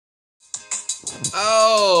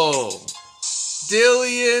Oh,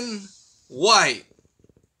 Dillian Whyte.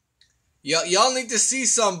 Y'all need to see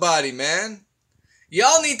somebody, man.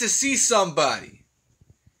 Y'all need to see somebody.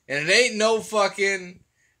 And it ain't no fucking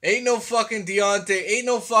Deontay, ain't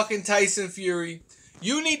no fucking Tyson Fury.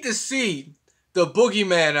 You need to see the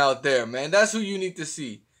boogeyman out there, man. That's who you need to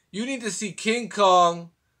see. You need to see King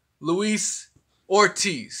Kong, Luis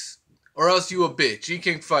Ortiz. Or else you a bitch.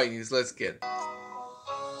 E-King Fight News. Let's get it.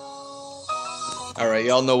 Alright,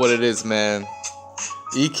 y'all know what it is, man.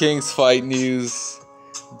 E-King's Fight News.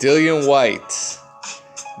 Dillian Whyte.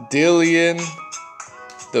 Dillian,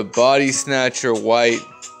 the body snatcher Whyte.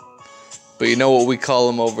 But you know what we call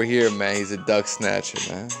him over here, man? He's a duck snatcher,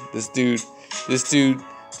 man. This dude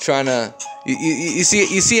trying to... You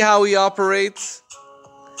see how he operates?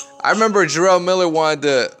 I remember Jarrell Miller wanted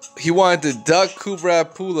to duck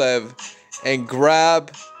Kubrat Pulev and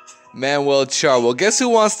grab Manuel Char. Well, guess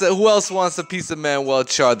who else wants a piece of Manuel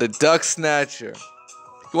Char? The duck snatcher.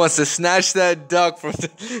 He wants to snatch that duck from that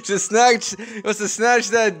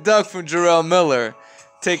duck from Jarrell Miller.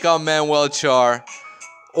 Take on Manuel Char.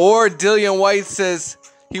 Or Dillian Whyte says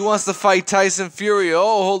he wants to fight Tyson Fury.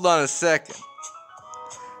 Oh, hold on a second.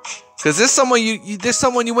 Cause there's someone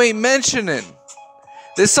you ain't mentioning.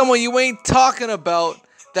 There's someone you ain't talking about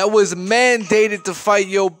that was mandated to fight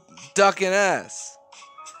your ducking ass.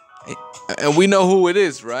 And we know who it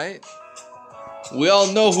is, right? We all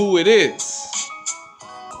know who it is.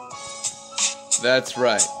 That's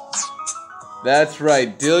right. That's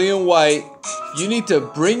right. Dillian Whyte, you need to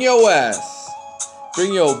bring your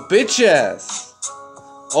bitch ass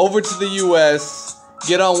over to the US,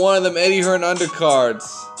 get on one of them Eddie Hearn undercards,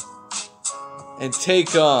 and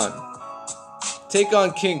take on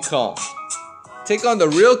King Kong. Take on the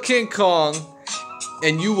real King Kong,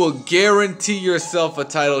 and you will guarantee yourself a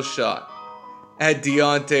title shot at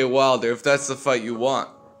Deontay Wilder if that's the fight you want.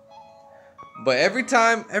 But every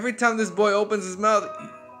time this boy opens his mouth,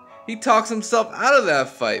 he talks himself out of that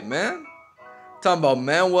fight, man. Talking about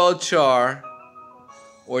Manuel Char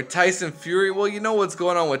or Tyson Fury. Well, you know what's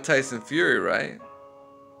going on with Tyson Fury, right?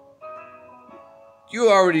 You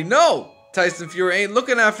already know Tyson Fury ain't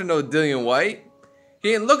looking after no Dillian Whyte.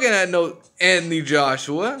 He ain't looking at no Anthony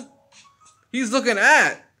Joshua. He's looking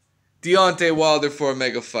at Deontay Wilder for a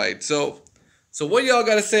mega fight. So what do y'all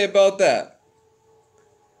got to say about that?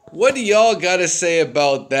 What do y'all got to say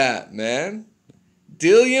about that, man?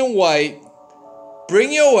 Dillian Whyte,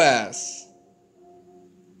 bring your ass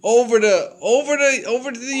over to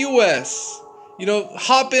the US. You know,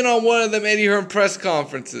 hop in on one of them Eddie Hearn press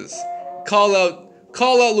conferences. Call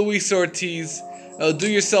out Luis Ortiz. It'll do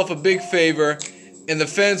yourself a big favor, and the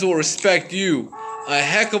fans will respect you a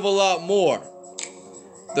heck of a lot more.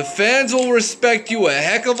 The fans will respect you a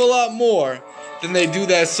heck of a lot more than they do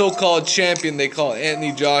that so-called champion they call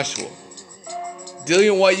Anthony Joshua.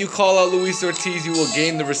 Dillian Whyte, you call out Luis Ortiz, you will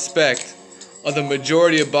gain the respect of the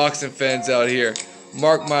majority of boxing fans out here.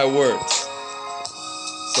 Mark my words.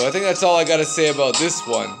 So I think that's all I got to say about this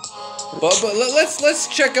one. But let's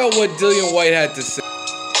check out what Dillian Whyte had to say.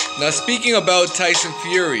 Now, speaking about Tyson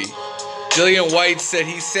Fury, Dillian Whyte said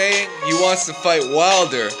he wants to fight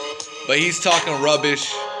Wilder, but he's talking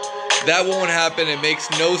rubbish. That won't happen. It makes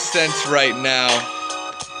no sense right now.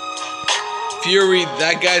 Fury,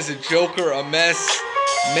 that guy's a joker, a mess.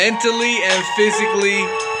 Mentally and physically,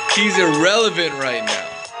 he's irrelevant right now.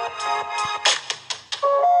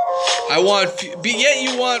 Yet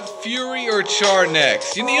you want Fury or Char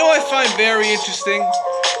next. You know what I find very interesting?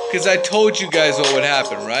 Because I told you guys what would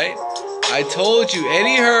happen, right? I told you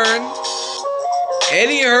Eddie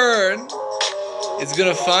Hearn is going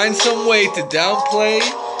to find some way to downplay,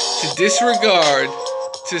 to disregard,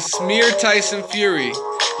 to smear Tyson Fury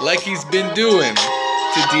like he's been doing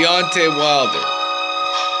to Deontay Wilder.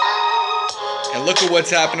 And look at what's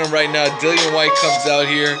happening right now. Dillian Whyte comes out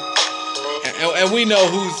here, and we know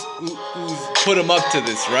who's put him up to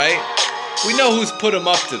this, right? We know who's put him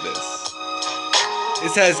up to this.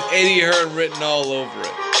 This has Eddie Hearn written all over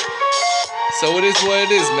it. So it is what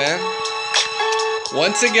it is, man.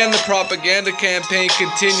 Once again, the propaganda campaign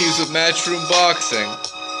continues with Matchroom Boxing.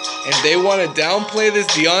 And they want to downplay this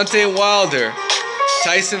Deontay Wilder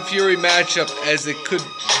Tyson Fury matchup as it could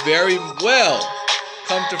very well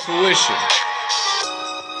come to fruition.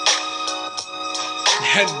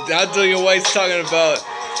 And now Dillian Whyte's talking about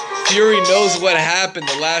Fury knows what happened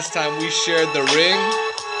the last time we shared the ring.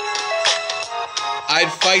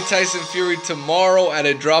 I'd fight Tyson Fury tomorrow at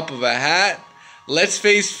a drop of a hat. Let's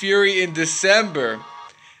face Fury in December.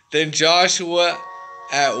 Then Joshua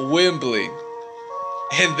at Wembley.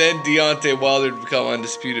 And then Deontay Wilder to become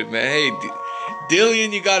undisputed, man. Hey,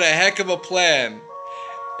 Dillian, you got a heck of a plan.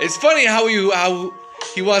 It's funny how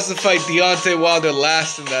he wants to fight Deontay Wilder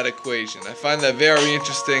last in that equation. I find that very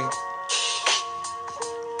interesting.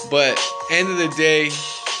 But end of the day,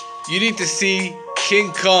 you need to see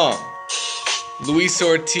King Kong, Luis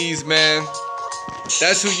Ortiz, man.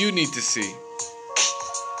 That's who you need to see.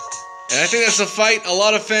 And I think that's a fight a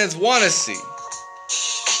lot of fans want to see.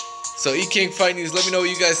 So E-King Fight News, let me know what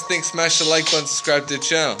you guys think. Smash the like button, subscribe to the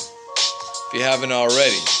channel if you haven't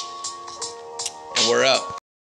already. And we're out.